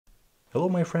Hello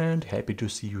my friend, happy to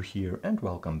see you here and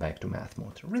welcome back to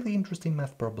mathsmood. Really interesting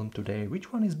math problem today.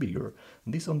 Which one is bigger?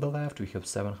 This on the left we have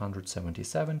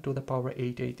 777 to the power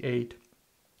 888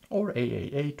 or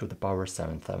 888 to the power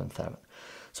 777.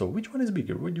 So which one is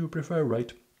bigger? Would you prefer?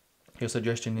 Write your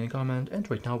suggestion in a comment,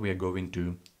 and right now we are going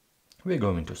to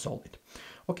solve it.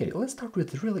 Okay, let's start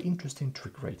with a really interesting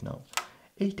trick right now.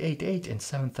 888 and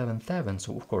 777,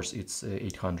 so of course it's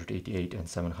 888 and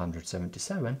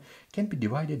 777, can be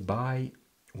divided by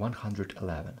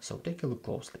 111. So take a look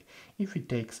closely. If it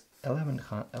takes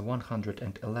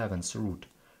 111th root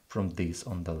from this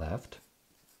on the left,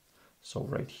 so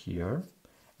right here,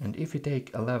 and if we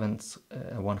take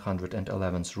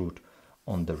 111th root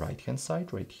on the right hand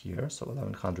side, right here, so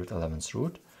 111th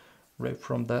root, right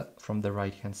from the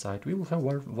right hand side, we will have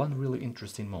one really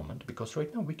interesting moment, because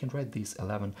right now we can write this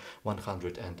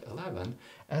 111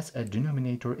 as a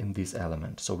denominator in this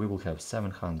element. So we will have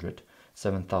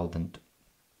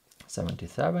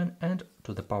 7077 and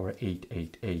to the power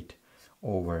 888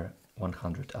 over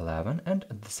 111, and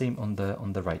the same on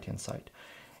the right hand side,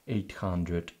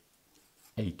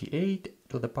 888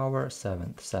 to the power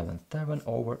 777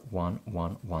 over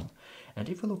 111. And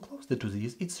if we look closely to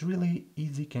this, it's really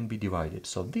easy, can be divided.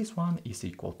 So this one is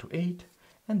equal to 8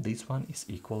 and this one is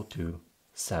equal to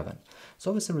 7.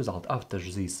 So as a result, after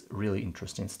this really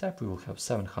interesting step, we will have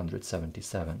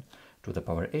 777 to the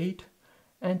power 8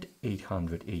 and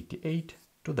 888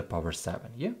 to the power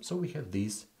 7. Yeah, so we have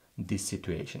this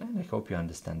situation, and I hope you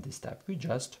understand this step. We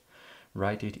just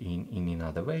write it in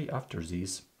another way after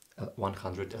this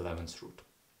 111th root.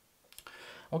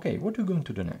 Okay, what are we going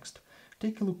to do next?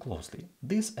 Take a look closely.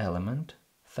 This element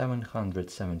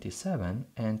 777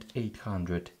 and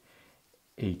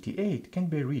 888 can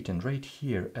be written right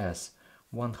here as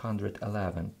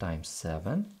 111 times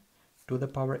 7 to the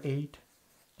power 8,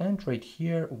 and right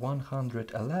here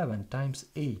 111 times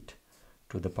 8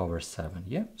 to the power 7.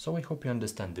 Yeah, so I hope you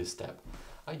understand this step.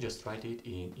 I just write it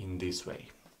in this way.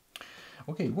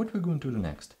 Okay, what we're going to do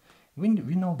next? We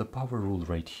know the power rule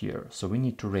right here, so we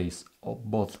need to raise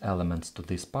both elements to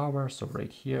this power, so right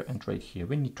here and right here,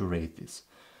 we need to raise this.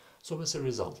 So as a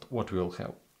result, what we will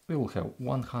have? We will have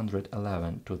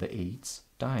 111 to the 8ths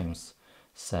times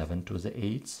 7 to the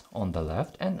 8ths on the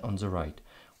left, and on the right,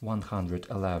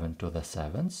 111 to the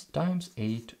 7ths times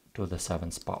 8 to the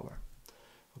 7th power.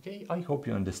 Okay, I hope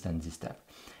you understand this step.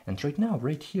 And right now,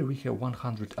 right here, we have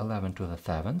 111 to the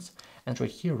 7th, and right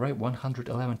here, right,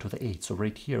 111 to the 8th. So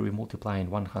right here, we multiply in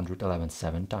 111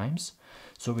 7 times.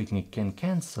 So we can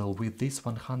cancel with this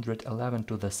 111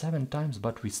 to the 7 times,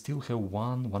 but we still have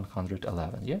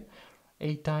 111, yeah?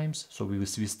 8 times, so we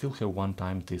still have 1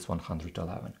 times this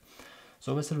 111.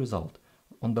 So as a result,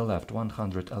 on the left,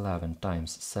 111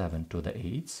 times 7 to the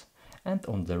 8th, and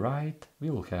on the right, we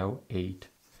will have 8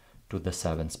 to the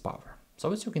 7th power.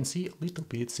 So as you can see, a little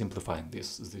bit simplifying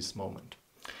this moment.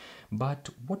 But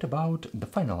what about the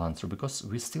final answer? Because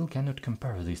we still cannot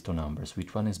compare these two numbers.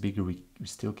 Which one is bigger, we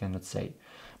still cannot say.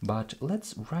 But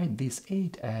let's write this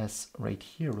 8 as, right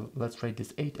here, let's write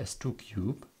this 8 as 2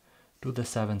 cubed to the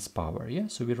 7th power. Yeah,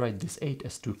 so we write this 8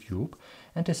 as 2 cubed,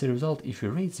 and as a result, if we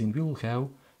raise it, we will have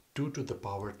 2 to the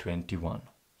power 21.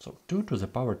 So 2 to the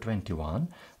power 21,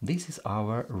 this is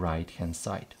our right hand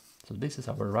side. So this is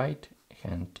our right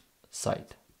hand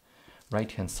side.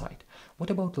 What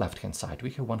about left hand side?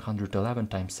 We have 111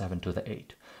 times 7 to the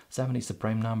 8. 7 is a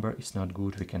prime number, it's not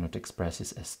good, we cannot express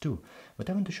this as 2. But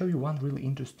I want to show you one really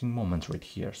interesting moment right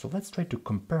here. So let's try to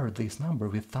compare this number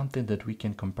with something that we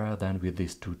can compare then with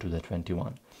this 2 to the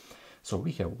 21. So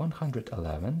we have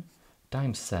 111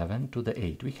 times 7 to the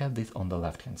 8. We have this on the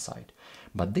left hand side.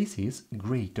 But this is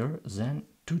greater than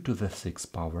 2 to the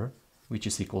 6th power, which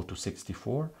is equal to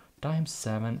 64, times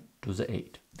 7 to the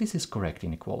 8. This is correct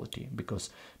inequality,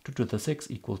 because 2 to the 6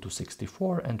 equal to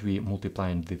 64, and we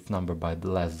multiply this number by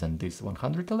less than this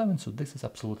 111, so this is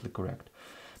absolutely correct.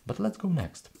 But let's go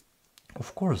next.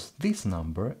 Of course, this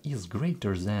number is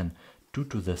greater than 2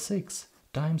 to the 6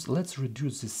 times, let's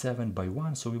reduce this 7 by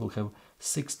 1, so we will have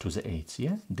 6 to the 8.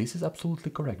 Yeah, this is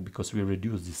absolutely correct, because we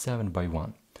reduce the 7 by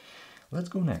 1. Let's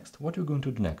go next. What are we going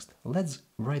to do next? Let's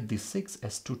write this 6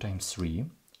 as 2 times 3.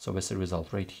 So as a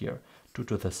result, right here, 2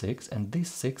 to the 6, and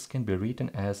this 6 can be written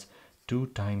as 2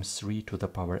 times 3 to the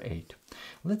power 8.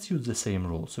 Let's use the same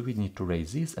rule, so we need to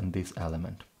raise this and this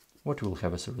element. What we will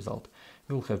have as a result?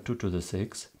 We will have 2 to the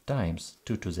 6 times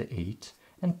 2 to the 8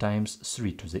 and times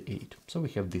 3 to the 8. So we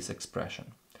have this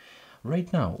expression.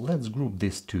 Right now, let's group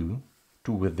these two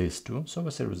with these two. So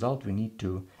as a result, we need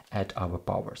to add our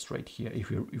powers right here if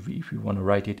we want to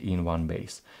write it in one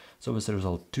base. So as a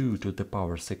result, 2 to the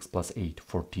power 6 plus 8,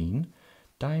 14,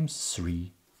 times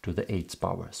 3 to the 8th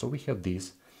power. So we have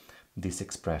this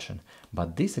expression,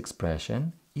 but this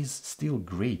expression is still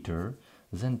greater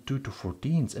than 2 to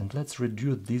 14th, and let's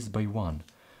reduce this by 1.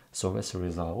 So as a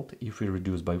result, if we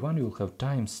reduce by 1, you will have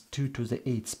times 2 to the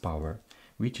 8th power,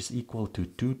 which is equal to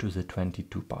 2 to the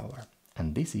 22 power.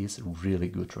 And this is really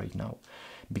good right now,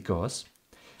 because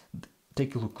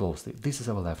take a look closely. This is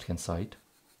our left hand side.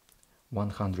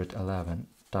 111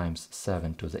 times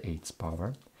 7 to the 8th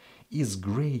power is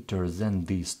greater than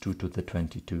this 2 to the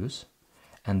 22s,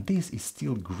 and this is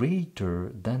still greater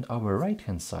than our right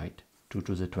hand side, 2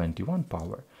 to the 21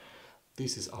 power.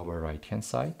 This is our right hand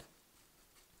side,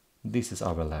 this is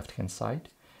our left hand side,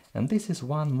 and this is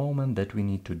one moment that we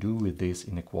need to do with these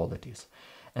inequalities.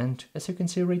 And as you can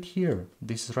see right here,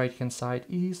 this right hand side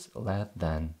is less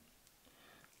than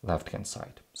left hand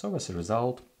side. So as a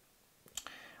result,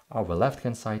 our left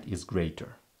hand side is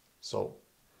greater. So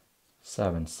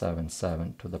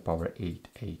 777 to the power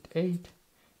 888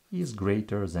 is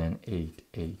greater than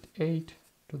 888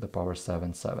 to the power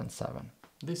 777.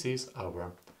 This is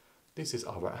our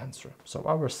answer. So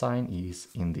our sign is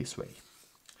in this way,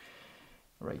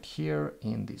 right here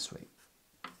in this way.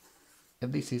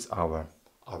 And this is our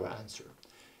answer.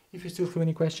 If you still have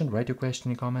any question, write your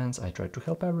question in comments. I try to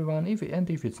help everyone. If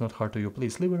it's not hard to you,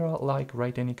 please leave a like,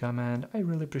 write any comment. I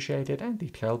really appreciate it, and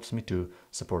it helps me to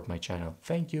support my channel.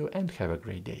 Thank you and have a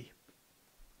great day.